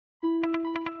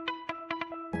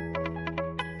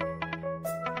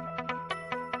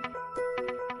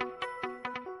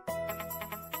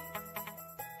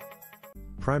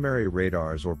Primary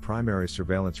radars or primary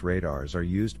surveillance radars are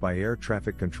used by air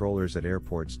traffic controllers at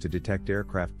airports to detect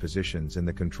aircraft positions in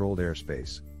the controlled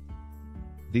airspace.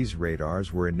 These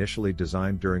radars were initially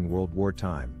designed during World War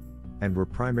time, and were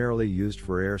primarily used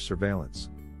for air surveillance.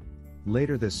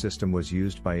 Later this system was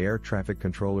used by air traffic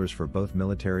controllers for both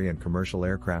military and commercial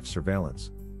aircraft surveillance.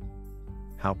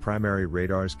 How primary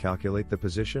radars calculate the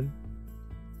position?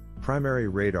 Primary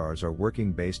radars are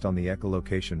working based on the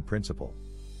echolocation principle.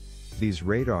 These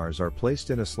radars are placed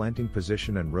in a slanting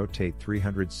position and rotate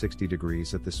 360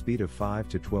 degrees at the speed of 5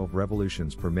 to 12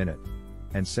 revolutions per minute,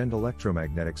 and send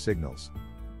electromagnetic signals.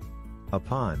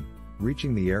 Upon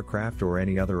reaching the aircraft or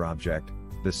any other object,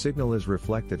 the signal is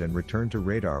reflected and returned to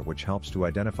radar, which helps to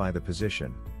identify the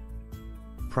position.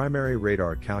 Primary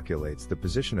radar calculates the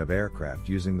position of aircraft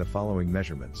using the following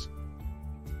measurements.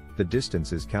 The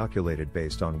distance is calculated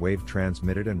based on wave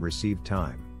transmitted and received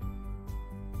time.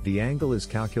 The angle is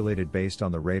calculated based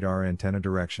on the radar antenna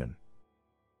direction.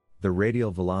 The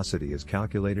radial velocity is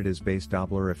calculated as base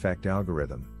Doppler effect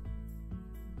algorithm.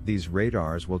 These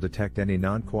radars will detect any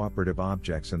non-cooperative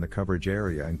objects in the coverage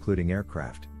area, including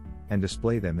aircraft, and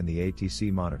display them in the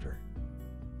ATC monitor.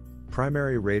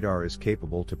 Primary radar is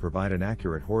capable to provide an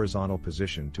accurate horizontal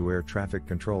position to air traffic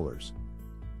controllers.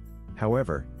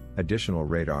 However, additional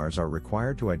radars are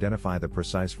required to identify the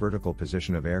precise vertical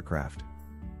position of aircraft.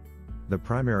 The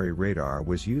primary radar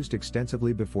was used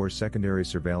extensively before secondary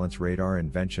surveillance radar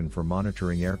invention for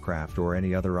monitoring aircraft or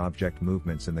any other object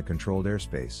movements in the controlled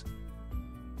airspace.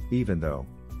 Even though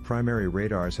primary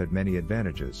radars had many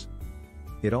advantages,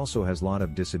 it also has a lot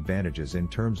of disadvantages in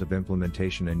terms of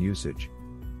implementation and usage.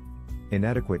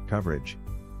 Inadequate coverage.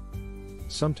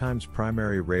 Sometimes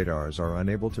primary radars are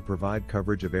unable to provide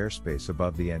coverage of airspace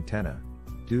above the antenna,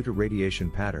 due to radiation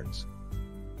patterns.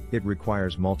 It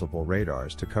requires multiple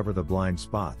radars to cover the blind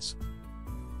spots.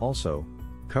 Also,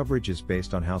 coverage is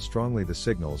based on how strongly the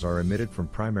signals are emitted from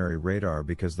primary radar,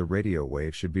 because the radio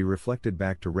wave should be reflected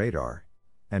back to radar,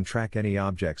 and track any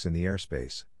objects in the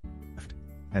airspace,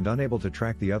 and unable to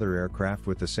track the other aircraft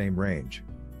with the same range.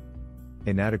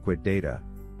 Inadequate data.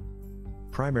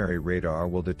 Primary radar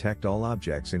will detect all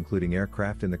objects including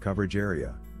aircraft in the coverage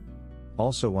area.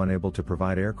 Also unable to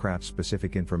provide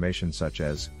aircraft-specific information such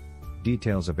as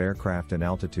details of aircraft and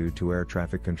altitude to air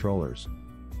traffic controllers.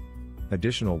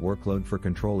 Additional workload for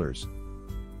controllers.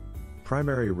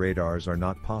 Primary radars are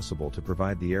not possible to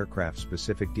provide the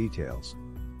aircraft-specific details.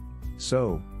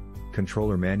 So,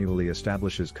 controller manually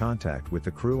establishes contact with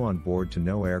the crew on board to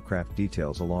know aircraft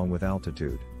details along with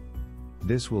altitude.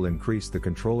 This will increase the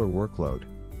controller workload,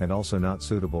 and also not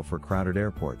suitable for crowded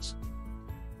airports.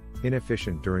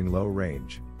 Inefficient during low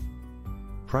range.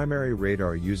 Primary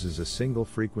radar uses a single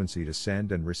frequency to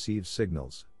send and receive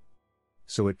signals,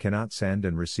 so it cannot send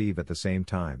and receive at the same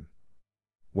time.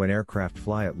 When aircraft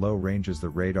fly at low ranges, the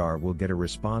radar will get a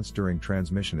response during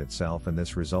transmission itself, and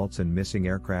this results in missing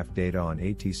aircraft data on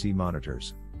ATC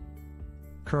monitors.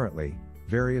 Currently,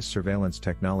 various surveillance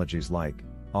technologies like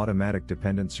automatic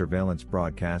dependent surveillance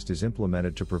broadcast is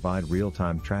implemented to provide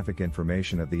real-time traffic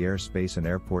information of the airspace and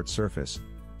airport surface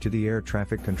to the air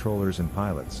traffic controllers and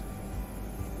pilots.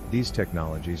 These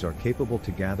technologies are capable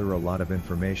to gather a lot of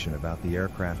information about the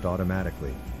aircraft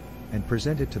automatically, and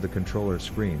present it to the controller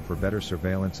screen for better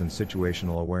surveillance and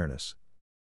situational awareness.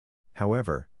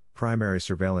 However, primary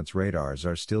surveillance radars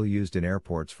are still used in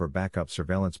airports for backup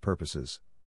surveillance purposes.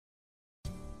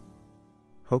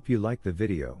 Hope you liked the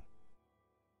video.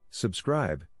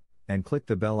 Subscribe, and click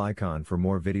the bell icon for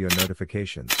more video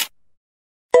notifications.